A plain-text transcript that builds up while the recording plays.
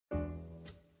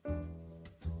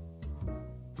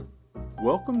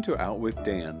Welcome to Out with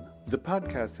Dan, the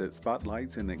podcast that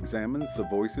spotlights and examines the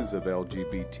voices of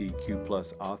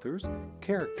LGBTQ+ authors,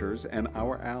 characters, and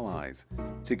our allies.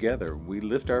 Together, we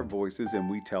lift our voices and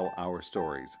we tell our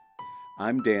stories.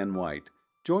 I'm Dan White.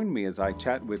 Join me as I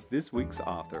chat with this week's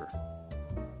author.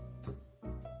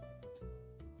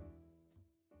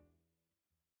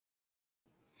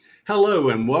 Hello,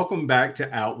 and welcome back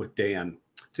to Out with Dan.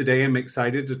 Today, I'm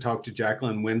excited to talk to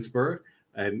Jacqueline Winspear,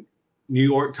 a New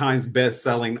York Times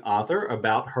best-selling author,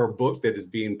 about her book that is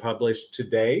being published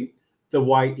today, The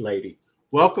White Lady.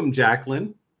 Welcome,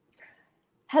 Jacqueline.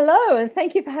 Hello, and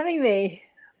thank you for having me.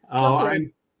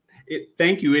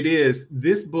 Thank you. It is.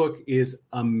 This book is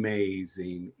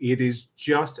amazing. It is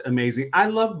just amazing. I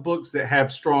love books that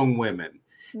have strong women.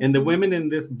 Mm-hmm. And the women in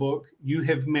this book, you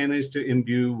have managed to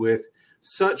imbue with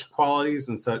such qualities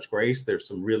and such grace. There's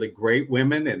some really great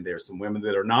women, and there's some women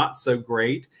that are not so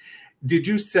great. Did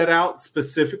you set out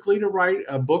specifically to write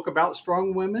a book about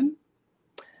strong women?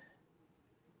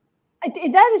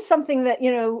 That is something that,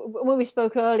 when we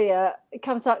spoke earlier, it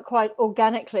comes out quite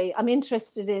organically. I'm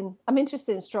interested in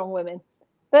strong women,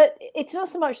 but it's not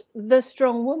so much the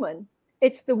strong woman.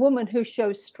 It's the woman who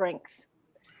shows strength,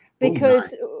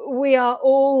 because we are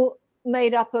all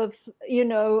made up of,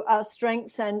 our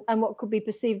strengths and what could be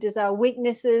perceived as our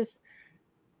weaknesses.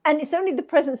 And it's only the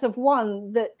presence of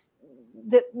one that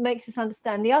makes us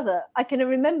understand the other. I can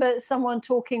remember someone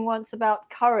talking once about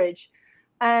courage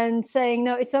and saying,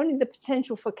 no, it's only the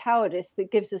potential for cowardice that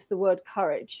gives us the word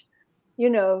courage,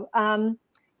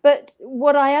 But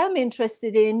what I am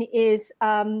interested in is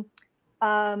ordinary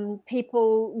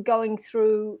people going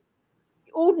through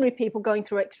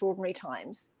extraordinary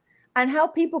times, and how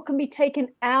people can be taken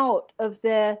out of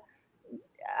the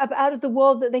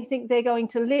world that they think they're going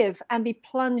to live and be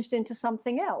plunged into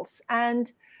something else.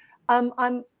 And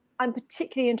I'm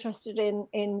particularly interested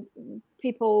in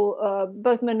people,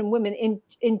 both men and women,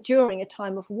 enduring a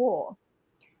time of war.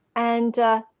 And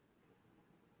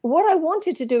what I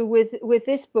wanted to do with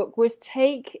this book was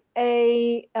take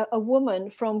a woman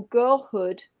from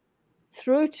girlhood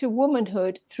through to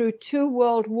womanhood, through 2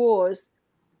 world wars,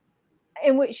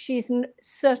 in which she's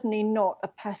certainly not a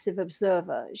passive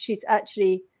observer. She's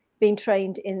actually been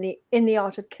trained in the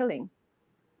art of killing.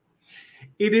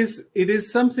 It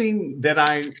is something that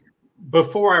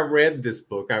before I read this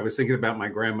book, I was thinking about my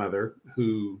grandmother,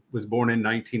 who was born in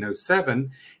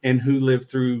 1907 and who lived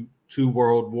through 2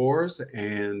 world wars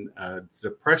and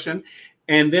Depression.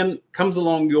 And then comes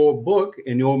along your book,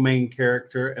 and your main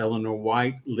character, Elinor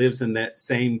White, lives in that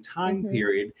same time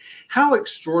period. How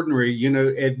extraordinary,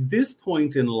 at this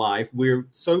point in life, we're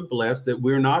so blessed that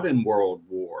we're not in world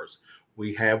wars.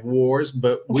 We have wars,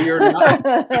 but we are not.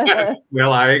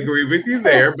 Well, I agree with you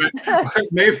there, but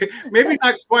maybe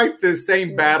not quite the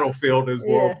same battlefield as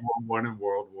World War I and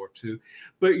World War II.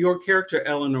 But your character,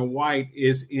 Elinor White,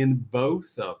 is in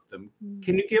both of them.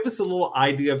 Can you give us a little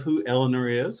idea of who Elinor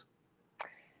is?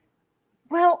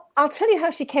 Well, I'll tell you how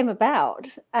she came about,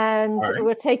 and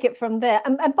we'll take it from there.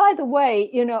 And by the way,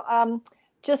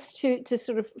 just to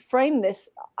sort of frame this,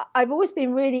 I've always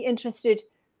been really interested,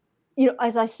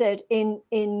 as I said, in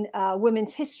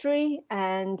women's history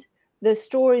and the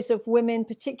stories of women,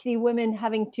 particularly women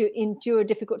having to endure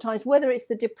difficult times, whether it's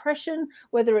the Depression,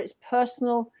 whether it's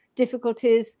personal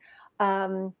difficulties,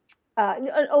 all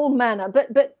manner.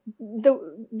 But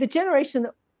the generation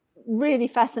that really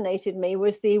fascinated me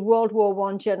was the World War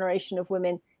I generation of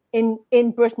women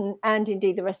in Britain and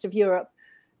indeed the rest of Europe.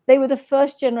 They were the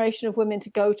first generation of women to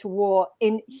go to war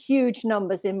in huge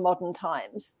numbers in modern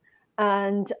times.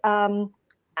 And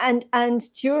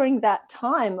during that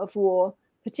time of war,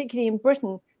 particularly in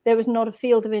Britain, there was not a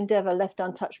field of endeavor left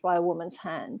untouched by a woman's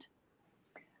hand.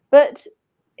 But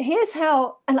here's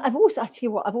how, and I've also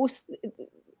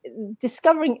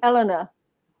discovering Elinor,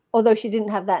 although she didn't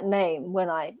have that name when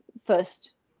I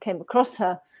first came across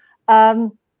her,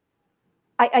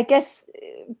 I guess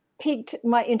piqued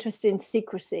my interest in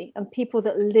secrecy and people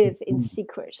that live in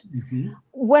secret.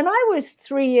 When I was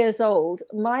 3 years old,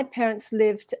 my parents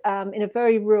lived in a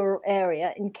very rural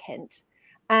area in Kent,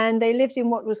 and they lived in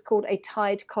what was called a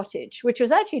tied cottage, which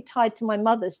was actually tied to my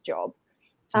mother's job.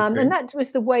 And that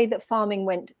was the way that farming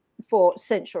went for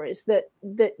centuries, that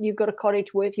you got a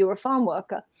cottage if you were a farm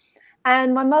worker.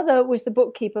 And my mother was the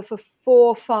bookkeeper for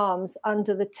 4 farms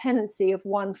under the tenancy of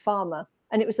one farmer.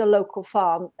 And it was a local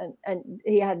farm, and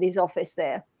he had his office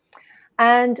there.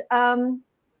 And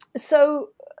so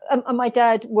my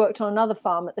dad worked on another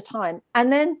farm at the time.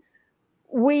 And then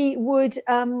we would,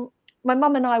 my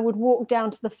mum and I would walk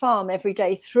down to the farm every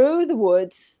day through the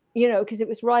woods, because it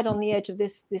was right on the edge of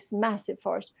this massive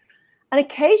forest. And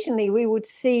occasionally we would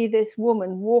see this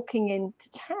woman walking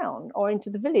into town or into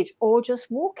the village, or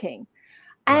just walking.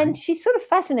 And she sort of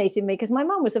fascinated me, because my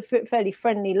mum was a fairly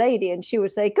friendly lady, and she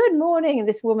would say, "Good morning." And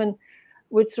this woman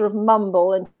would sort of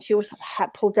mumble, and she would have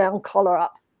hat pulled down, collar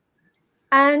up.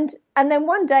 And then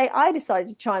one day I decided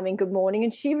to chime in, "Good morning."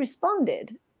 And she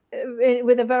responded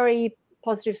with a very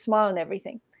positive smile and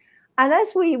everything. And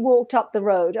as we walked up the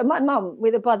road, and my mum,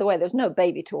 by the way, there was no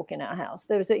baby talk in our house.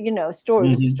 There was a, a story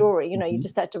was a story. You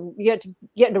just had to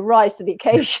rise to the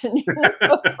occasion.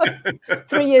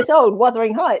 3 years old,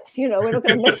 Wuthering Heights. We're not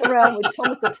going to mess around with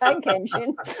Thomas the Tank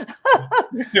Engine.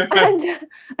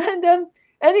 and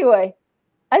anyway,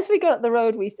 as we got up the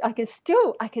road, I can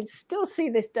still see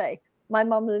this day. My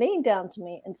mum leaned down to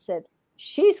me and said,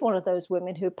 "She's one of those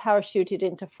women who parachuted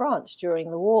into France during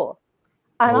the war."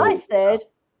 And I said,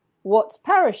 "What's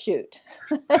parachute?"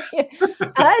 And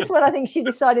that's when I think she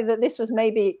decided that this was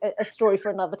maybe a story for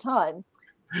another time.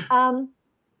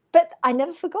 But I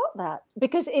never forgot that,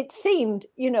 because it seemed,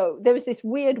 there was this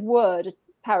weird word,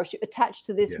 parachute, attached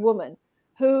to this woman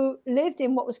who lived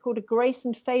in what was called a grace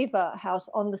and favor house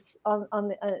on this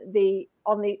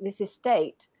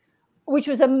estate, which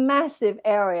was a massive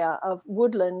area of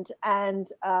woodland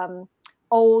and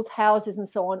old houses and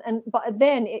so on. But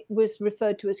then it was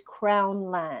referred to as Crown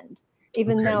land,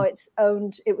 even though it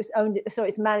was owned, so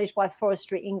it's managed by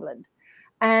Forestry England.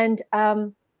 And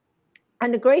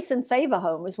the Grace and Favor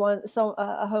home was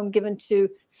a home given to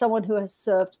someone who has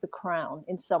served the crown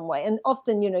in some way. And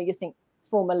often, you think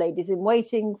former ladies in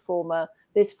waiting, former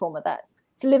this, former that,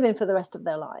 to live in for the rest of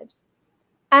their lives.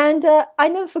 And I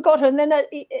never forgot her. And then,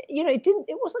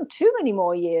 it wasn't too many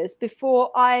more years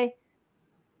before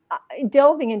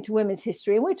delving into women's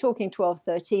history, and we're talking 12,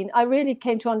 13, I really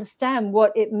came to understand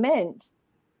what it meant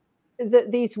that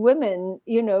these women,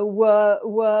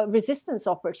 were resistance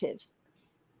operatives.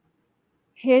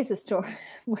 Here's a story.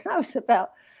 When I was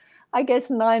about, I guess,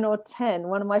 9 or 10,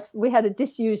 we had a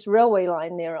disused railway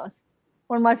line near us.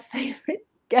 One of my favorite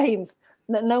games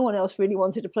that no one else really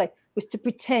wanted to play was to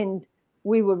pretend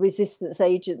we were resistance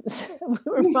agents. We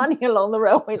were running along the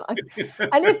railway line.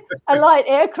 And if a light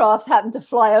aircraft happened to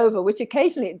fly over, which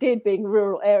occasionally it did, being a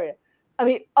rural area,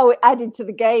 it added to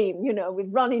the game.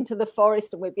 We'd run into the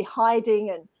forest and we'd be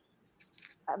hiding and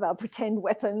about pretend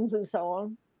weapons and so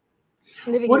on,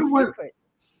 living in secret.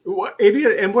 It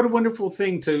is, and what a wonderful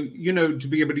thing to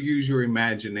be able to use your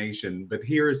imagination. But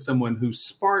here is someone who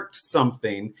sparked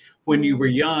something when you were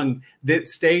young that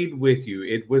stayed with you.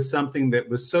 It was something that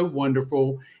was so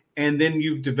wonderful, and then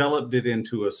you've developed it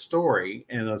into a story,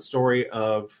 and a story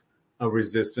of a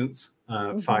resistance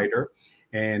fighter.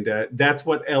 And that's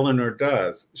what Elinor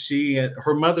does.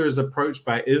 Her mother is approached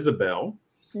by Isabel,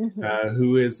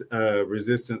 who is a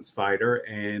resistance fighter,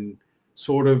 and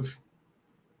sort of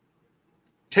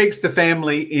takes the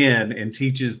family in and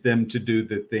teaches them to do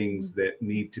the things that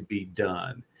need to be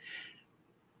done.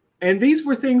 And these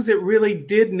were things that really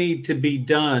did need to be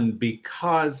done,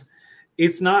 because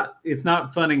it's not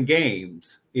fun and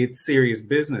games. It's serious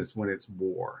business when it's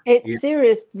war. It's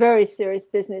serious, very serious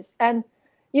business. And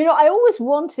I always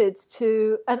wanted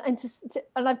to, and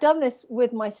I've done this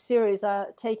with my series,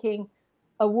 taking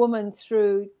a woman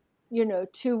through,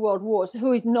 2 world wars,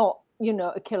 who is not,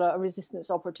 a killer, a resistance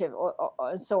operative, or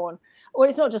and so on. Well,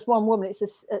 it's not just one woman;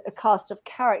 it's a cast of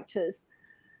characters,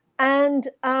 and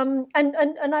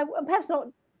perhaps not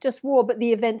just war, but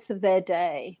the events of their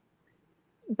day.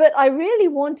 But I really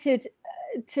wanted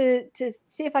to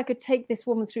see if I could take this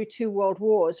woman through 2 world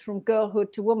wars, from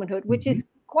girlhood to womanhood, which is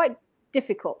quite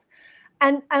difficult.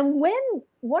 And when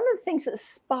one of the things that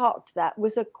sparked that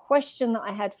was a question that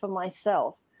I had for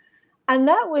myself. And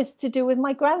that was to do with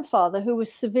my grandfather, who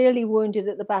was severely wounded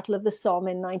at the Battle of the Somme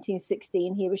in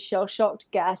 1916. He was shell-shocked,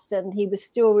 gassed, and he was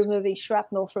still removing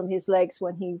shrapnel from his legs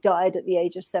when he died at the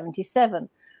age of 77.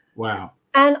 Wow.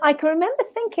 And I can remember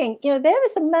thinking, there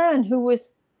is a man who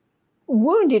was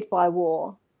wounded by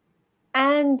war.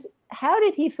 And how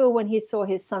did he feel when he saw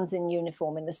his sons in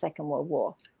uniform in the Second World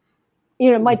War?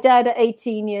 My dad at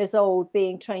 18 years old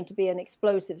being trained to be an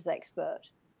explosives expert,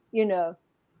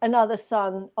 another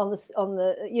son on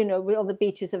the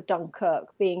beaches of Dunkirk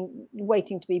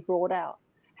waiting to be brought out.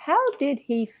 How did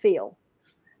he feel?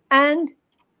 And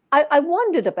I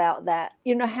wondered about that.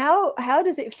 How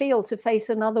does it feel to face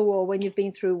another war when you've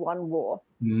been through one war?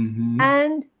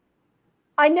 And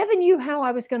I never knew how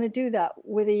I was going to do that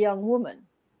with a young woman,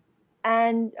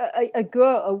 and a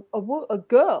girl,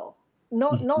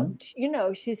 not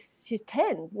she's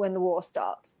 10 when the war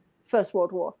starts, First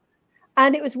World War.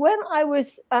 And it was when I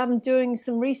was doing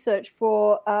some research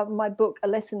for my book, A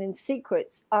Lesson in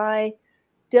Secrets, I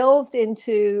delved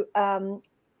into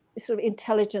sort of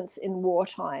intelligence in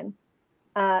wartime,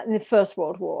 in the First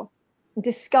World War,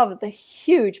 discovered the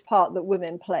huge part that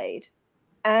women played.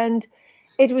 And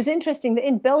it was interesting that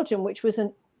in Belgium, which was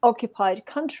an occupied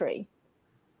country,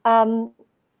 men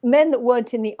that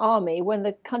weren't in the army when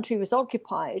the country was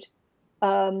occupied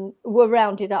were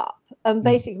rounded up. And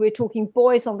basically, we're talking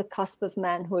boys on the cusp of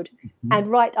manhood and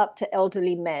right up to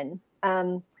elderly men.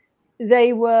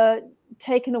 They were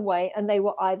taken away and they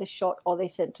were either shot or they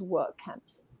sent to work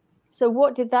camps. So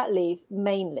what did that leave?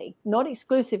 Mainly, not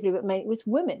exclusively, but mainly, it was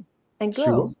women and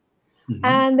girls. Sure.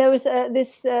 And there was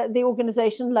the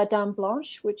organization La Dame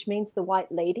Blanche, which means the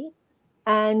White Lady,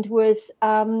 and was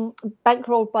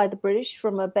bankrolled by the British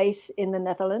from a base in the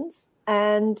Netherlands.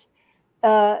 And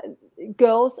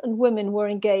girls and women were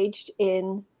engaged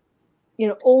in,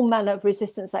 all manner of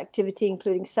resistance activity,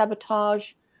 including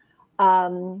sabotage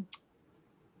and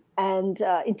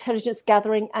intelligence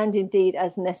gathering, and indeed,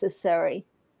 as necessary,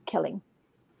 killing.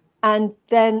 And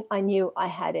then I knew I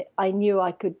had it. I knew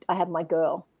I had my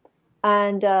girl.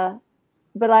 And but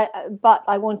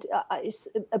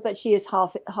she is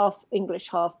half English,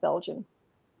 half Belgian,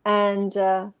 and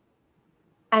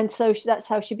so that's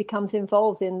how she becomes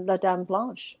involved in La Dame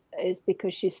Blanche, is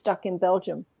because she's stuck in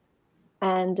Belgium,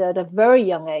 and at a very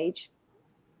young age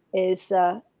is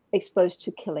exposed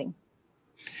to killing.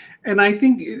 And I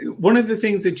think one of the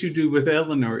things that you do with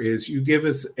Elinor is you give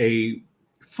us a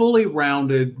fully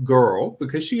rounded girl,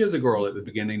 because she is a girl at the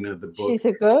beginning of the book. She's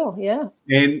a girl, yeah.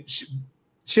 And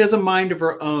she has a mind of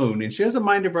her own, and she has a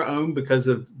mind of her own because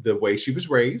of the way she was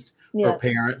raised. Yeah. Her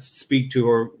parents speak to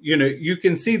her. You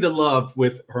can see the love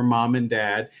with her mom and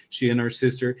dad, she and her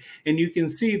sister, and you can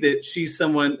see that she's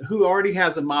someone who already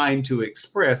has a mind to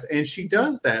express, and she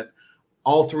does that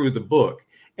all through the book.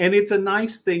 And it's a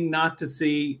nice thing not to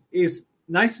see. It's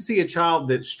nice to see a child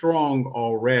that's strong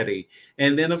already.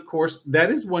 And then, of course,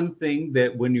 that is one thing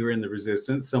that when you're in the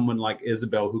resistance, someone like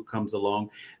Isabel who comes along,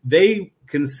 they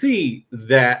can see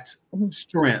that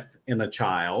strength in a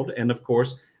child. And of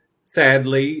course,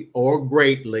 sadly or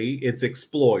greatly, it's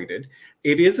exploited.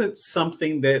 It isn't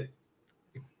something that,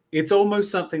 it's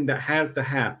almost something that has to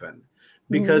happen.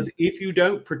 Because if you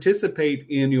don't participate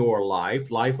in your life,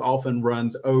 life often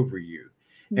runs over you.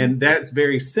 And that's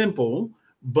very simple,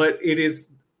 but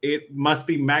it must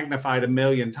be magnified a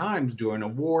million times during a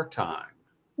wartime.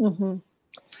 And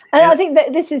I think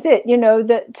that this is it,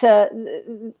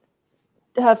 that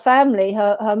her family,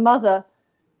 her mother,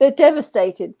 they're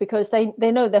devastated because they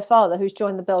know their father, who's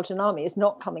joined the Belgian army, is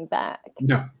not coming back.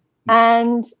 No.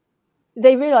 And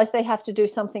they realize they have to do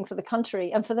something for the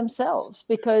country and for themselves,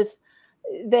 because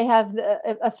they have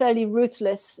a fairly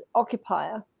ruthless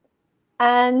occupier.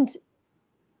 And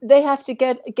they have to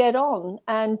get on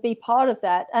and be part of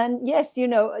that. And yes,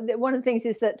 one of the things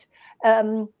is that,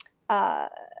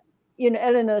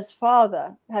 Eleanor's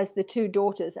father has the two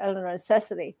daughters, Eleanor and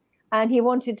Cecily, and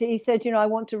he said, I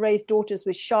want to raise daughters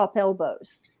with sharp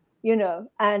elbows,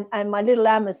 and my little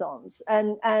Amazons,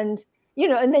 and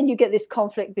then you get this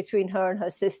conflict between her and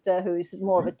her sister, who's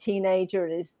more of a teenager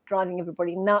and is driving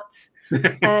everybody nuts,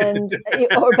 and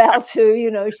or about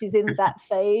to, she's in that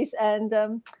phase, and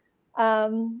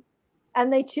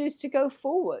they choose to go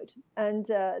forward, and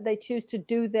they choose to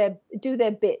do their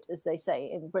bit, as they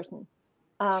say in Britain.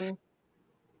 And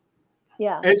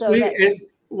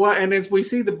as we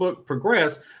see the book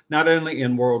progress, not only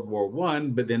in World War I,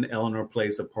 but then Elinor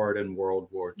plays a part in World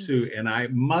War II. And I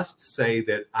must say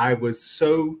that I was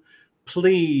so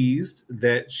pleased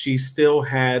that she still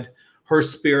had her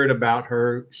spirit about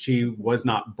her. She was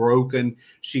not broken.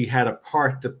 She had a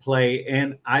part to play.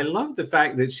 And I love the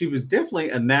fact that she was definitely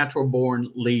a natural born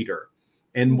leader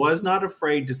and was not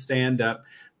afraid to stand up,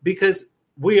 because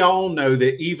we all know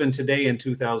that even today in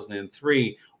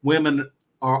 2003, women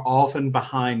are often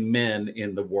behind men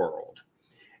in the world.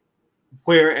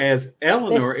 Whereas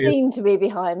Elinor is seen to be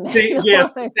behind men.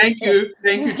 Yes, thank you,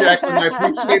 Jacqueline. I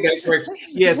appreciate that question.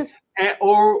 Yes,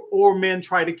 or men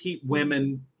try to keep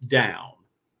women down.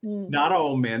 Not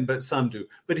all men, but some do.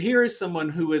 But here is someone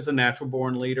who is a natural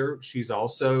born leader. She's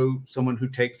also someone who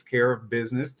takes care of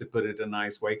business, to put it a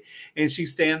nice way. And she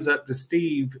stands up to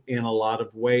Steve in a lot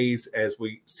of ways, as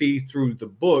we see through the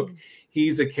book.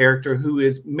 He's a character who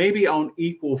is maybe on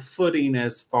equal footing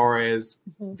as far as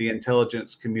the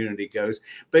intelligence community goes,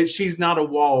 but she's not a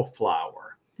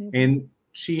wallflower. And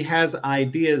she has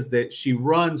ideas that she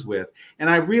runs with. And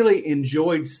I really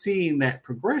enjoyed seeing that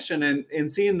progression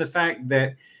and seeing the fact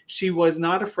that she was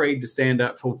not afraid to stand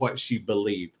up for what she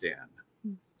believed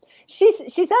in.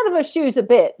 She's out of her shoes a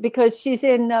bit, because she's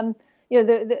in, you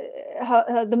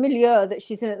know, the milieu that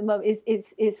she's in at the moment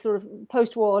is sort of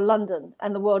post-war London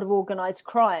and the world of organized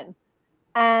crime.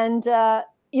 And,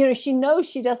 you know, she knows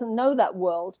she doesn't know that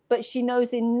world, but she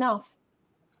knows enough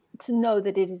to know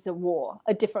that it is a war,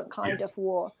 a different kind Yes. of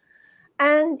war.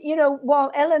 And, you know,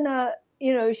 while Elinor,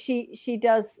 you know, she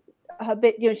does her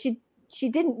bit, you know, she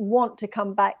didn't want to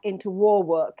come back into war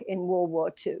work in World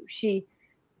War II.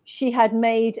 She had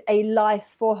made a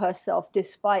life for herself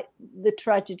despite the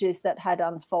tragedies that had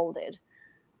unfolded.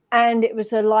 And it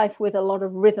was a life with a lot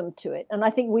of rhythm to it. And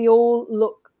I think we all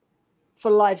look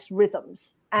for life's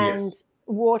rhythms, and Yes.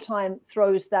 wartime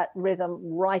throws that rhythm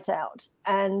right out.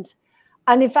 And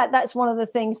in fact, that's one of the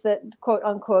things that, quote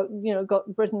unquote, you know,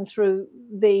 got Britain through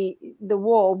the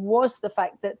war, was the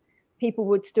fact that people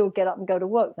would still get up and go to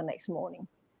work the next morning,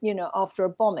 you know, after a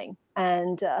bombing,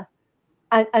 and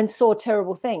saw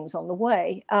terrible things on the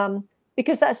way,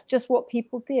 because that's just what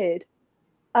people did.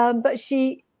 But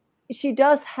she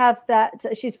does have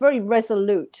that. She's very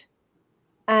resolute,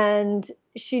 and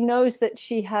she knows that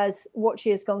she has what she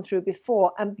has gone through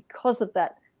before, and because of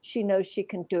that, she knows she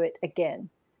can do it again.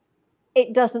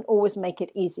 It doesn't always make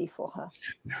it easy for her.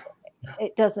 No.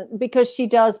 It doesn't, because she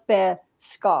does bear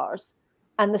scars,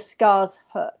 and the scars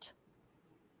hurt.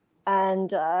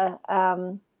 And so,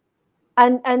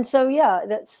 yeah,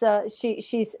 that's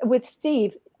she's with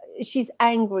Steve. She's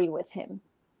angry with him.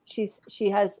 She's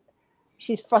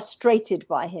frustrated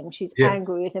by him. She's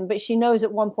angry with him, but she knows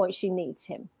at one point she needs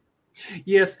him.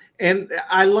 Yes, and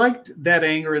I liked that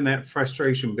anger and that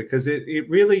frustration, because it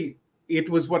really, it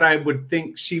was what I would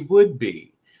think she would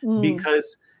be.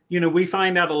 Because, you know, we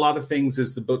find out a lot of things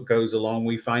as the book goes along.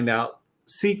 We find out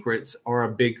secrets are a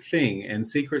big thing, and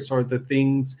secrets are the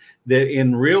things that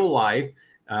in real life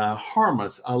harm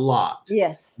us a lot.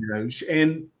 Yes. You know,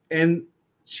 and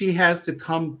she has to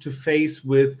come to face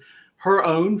with her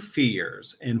own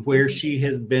fears and where she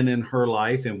has been in her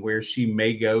life and where she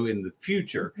may go in the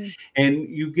future. And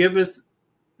you give us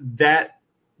that,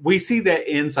 we see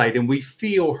that insight, and we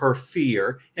feel her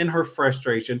fear and her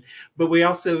frustration, but we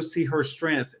also see her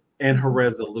strength and her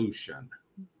resolution.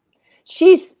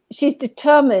 She's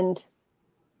determined.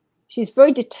 She's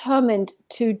very determined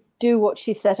to do what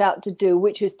she set out to do,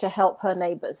 which is to help her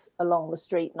neighbors along the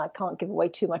street. And I can't give away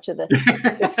too much of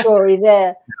the story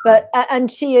there, but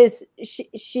and she's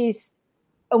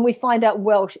and we find out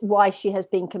why she has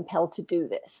been compelled to do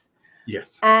this.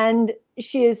 Yes. And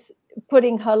she is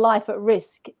putting her life at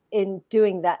risk in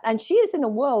doing that. And she is in a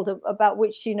world about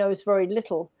which she knows very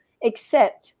little,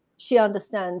 except she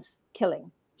understands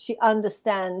killing. She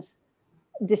understands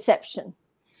deception.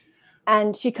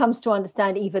 And she comes to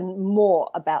understand even more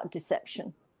about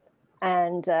deception,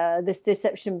 and this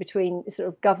deception between sort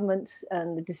of governments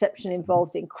and the deception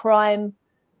involved in crime,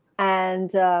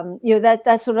 and you know,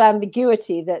 that sort of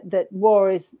ambiguity that war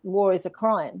is a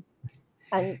crime,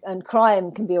 and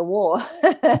crime can be a war.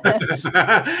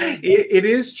 It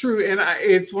is true, and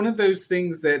it's one of those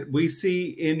things that we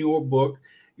see in your book.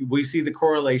 We see the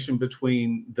correlation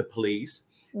between the police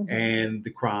and the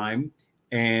crime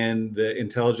and the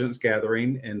intelligence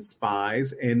gathering and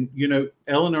spies. And, you know,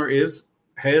 Elinor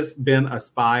has been a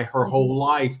spy her whole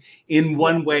life in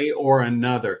one way or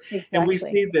another. Exactly. And we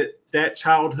see that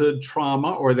childhood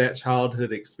trauma or that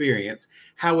childhood experience,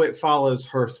 how it follows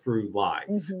her through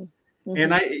life.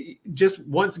 And I just,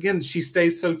 once again, she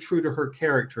stays so true to her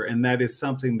character. And that is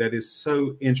something that is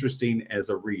so interesting as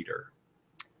a reader.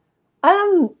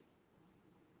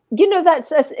 You know,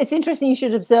 it's interesting you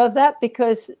should observe that,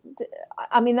 because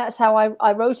I mean, that's how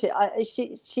I wrote it.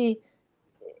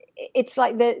 It's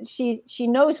like that she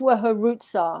knows where her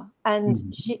roots are, and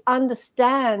she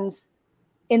understands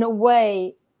in a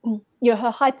way, you know, her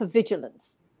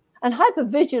hypervigilance. And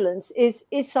hypervigilance is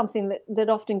something that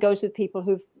often goes with people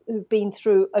who've been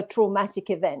through a traumatic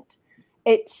event.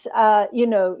 It's you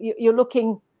know, you're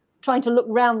trying to look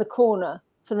round the corner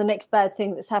for the next bad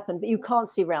thing that's happened, but you can't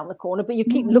see around the corner, but you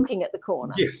keep looking at the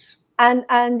corner. Yes. And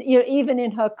you know, even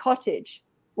in her cottage,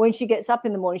 when she gets up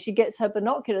in the morning, she gets her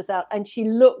binoculars out and she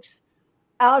looks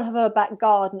out of her back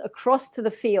garden across to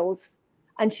the fields,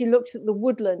 and she looks at the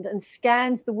woodland and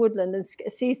scans the woodland and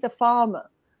sees the farmer,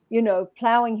 you know,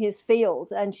 plowing his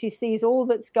field, and she sees all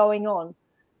that's going on.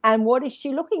 And what is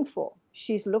she looking for?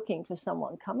 She's looking for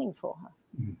someone coming for her,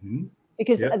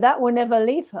 because that will never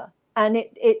leave her. And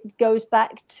it goes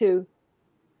back to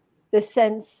the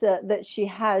sense that she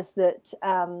has that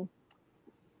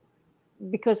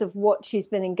because of what she's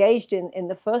been engaged in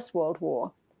the First World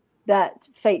War, that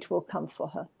fate will come for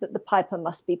her, that the piper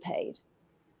must be paid.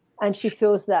 And she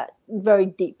feels that very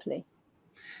deeply.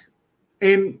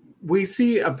 And we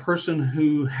see a person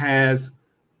who has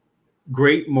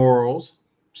great morals.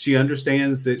 She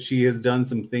understands that she has done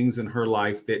some things in her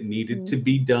life that needed to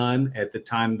be done at the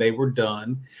time they were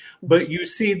done. But you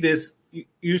see this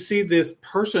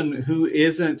person who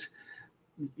isn't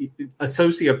a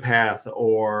sociopath,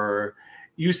 or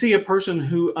you see a person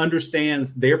who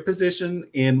understands their position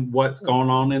in what's going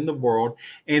on in the world,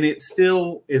 and it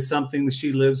still is something that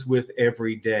she lives with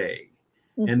every day.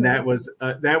 And that was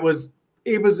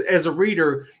it was, as a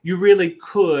reader, you really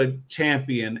could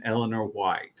champion Elinor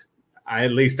White.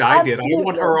 At least I did. I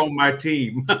want her on my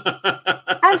team.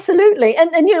 Absolutely.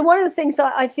 And you know, one of the things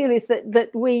I feel is that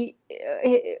we,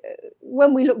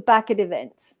 when we look back at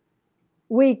events,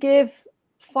 we give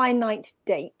finite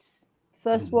dates.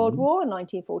 First World War,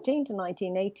 1914 to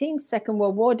 1918. Second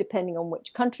World War, depending on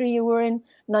which country you were in,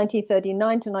 1939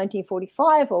 to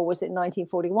 1945, or was it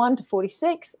 1941 to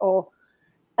 46?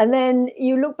 And then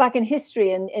you look back in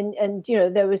history, and you know,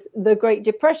 there was the Great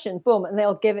Depression, boom, and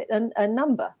they'll give it a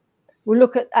number. We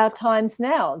look at our times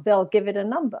now, they'll give it a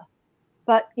number.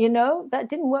 But, you know, that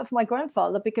didn't work for my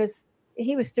grandfather, because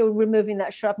he was still removing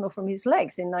that shrapnel from his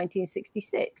legs in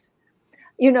 1966.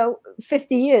 You know,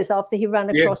 50 years after he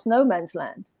ran across no man's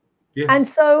land. And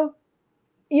so,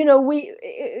 you know,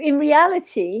 in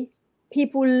reality,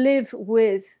 people live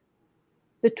with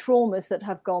the traumas that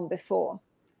have gone before.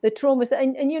 The traumas,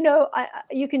 and you know,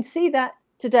 you can see that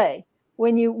today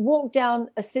when you walk down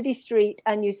a city street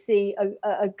and you see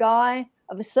a guy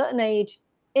of a certain age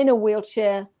in a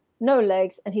wheelchair, no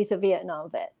legs, and he's a Vietnam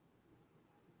vet.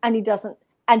 And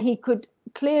he could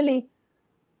clearly,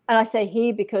 and I say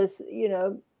he because, you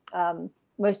know,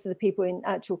 most of the people in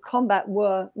actual combat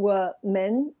were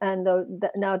men, and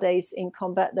nowadays in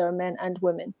combat there are men and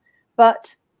women.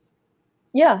 But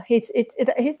yeah, his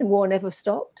war never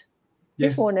stopped.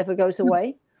 His war never goes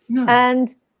away. No.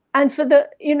 And for the,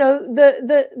 you know,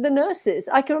 the nurses,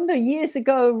 I can remember years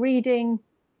ago reading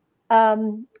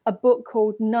a book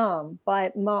called Nam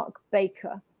by Mark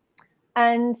Baker,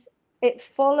 and it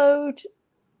followed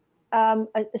a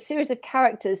series of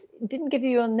characters. It didn't give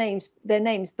you their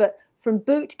names, but from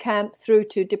boot camp through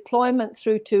to deployment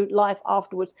through to life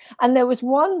afterwards. And there was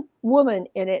one woman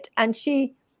in it, and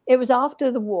it was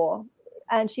after the war,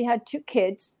 and she had 2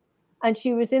 kids, and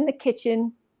she was in the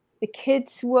kitchen. The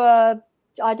kids were,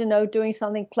 I don't know, doing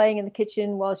something, playing in the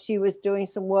kitchen while she was doing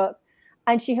some work.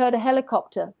 And she heard a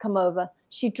helicopter come over.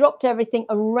 She dropped everything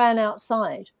and ran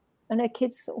outside. And her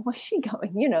kids thought, where's she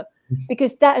going? You know,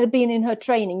 because that had been in her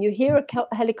training. You hear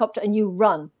a helicopter and you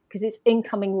run because it's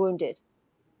incoming wounded.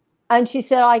 And she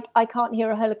said, I can't hear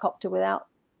a helicopter without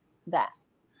that.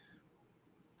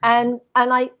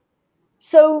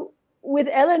 So with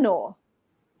Elinor,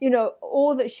 you know,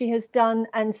 all that she has done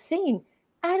and seen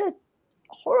at a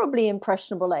horribly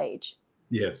impressionable age,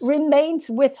 remains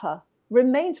with her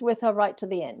right to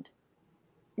the end.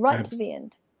 To the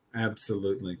end.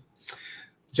 Absolutely.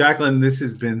 Jacqueline, this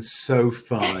has been so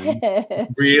fun.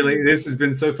 Really, this has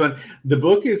been so fun. The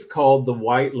book is called The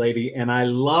White Lady, and I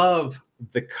love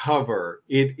the cover.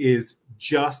 It is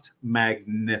just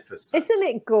magnificent. Isn't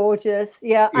it gorgeous?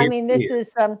 Yeah, I mean, this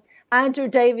is Andrew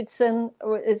Davidson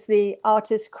is the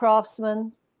artist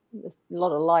craftsman. There's a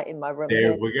lot of light in my room.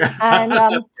 There we go.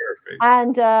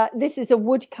 And this is a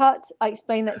woodcut. I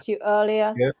explained that to you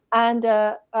earlier. Yes. And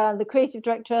the creative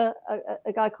director,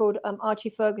 a guy called Archie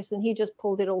Ferguson, he just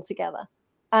pulled it all together.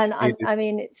 And I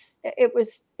mean, it's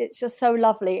just so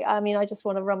lovely. I mean, I just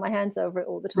want to run my hands over it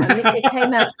all the time. It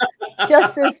came out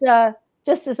just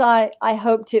as I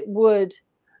hoped it would.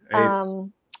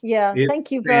 Yeah,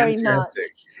 thank you very much.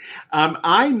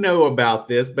 I know about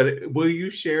this, but will you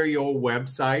share your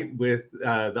website with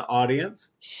the audience?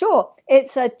 Sure.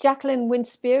 It's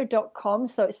JacquelineWinspear.com.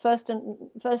 So it's first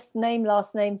name,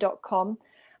 last name.com.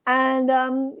 And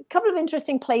a couple of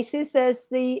interesting places. There's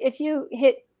if you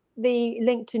hit the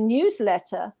link to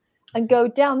newsletter and go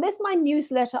down, there's my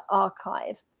newsletter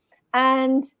archive.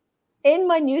 And in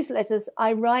my newsletters,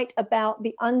 I write about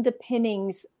the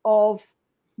underpinnings of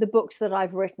the books that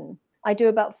I've written. I do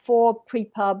about 4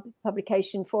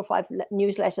 publication, 4 or 5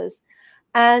 newsletters.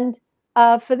 And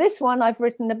for this one, I've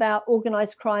written about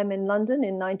organized crime in London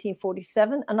in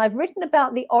 1947. And I've written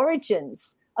about the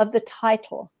origins of the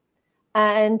title.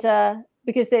 And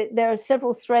because there are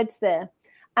several threads there.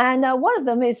 And one of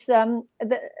them is,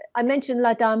 I mentioned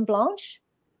La Dame Blanche.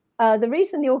 The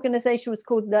reason the organization was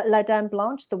called La Dame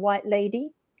Blanche, the White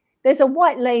Lady, there's a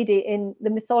white lady in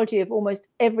the mythology of almost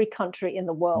every country in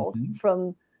the world,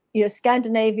 from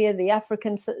Scandinavia, the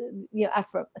Africans,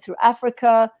 through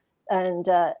Africa and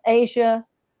Asia,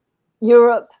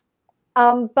 Europe.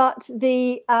 But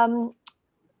a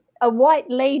white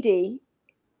lady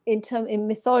in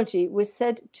mythology, was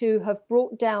said to have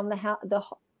brought down the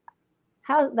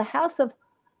house of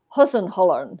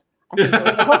Hohenzollern. I think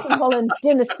it was the Hohenzollern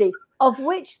dynasty, of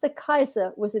which the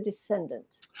Kaiser was a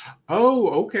descendant. Oh,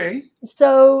 okay.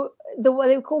 So what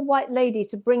they were called White Lady,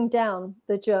 to bring down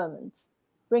the Germans,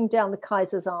 bring down the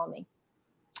Kaiser's army.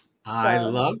 I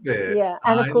love it. Yeah,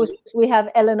 and of course we have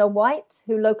Elinor White,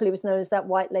 who locally was known as that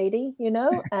White Lady, you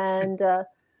know, and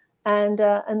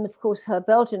of course her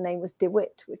Belgian name was De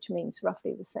Witt, which means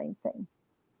roughly the same thing.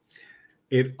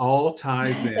 It all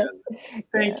ties in.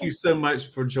 Thank you so much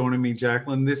for joining me,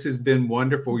 Jacqueline. This has been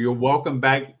wonderful. You're welcome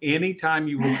back anytime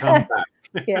you will come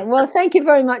back. Yeah, well, thank you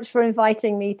very much for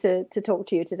inviting me to talk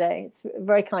to you today. It's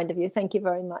very kind of you. Thank you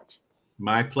very much.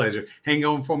 My pleasure. Hang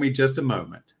on for me just a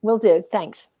moment. Will do.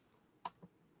 Thanks.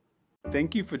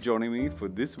 Thank you for joining me for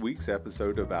this week's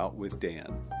episode of Out with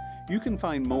Dan. You can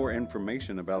find more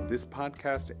information about this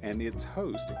podcast and its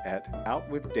host at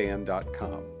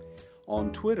outwithdan.com.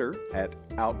 on Twitter at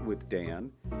OutWithDan,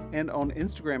 and on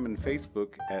Instagram and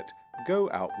Facebook at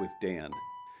GoOutWithDan.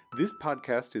 This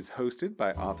podcast is hosted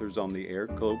by Authors on the Air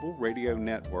Global Radio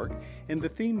Network, and the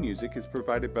theme music is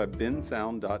provided by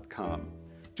bensound.com.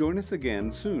 Join us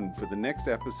again soon for the next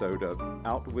episode of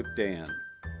Out with Dan.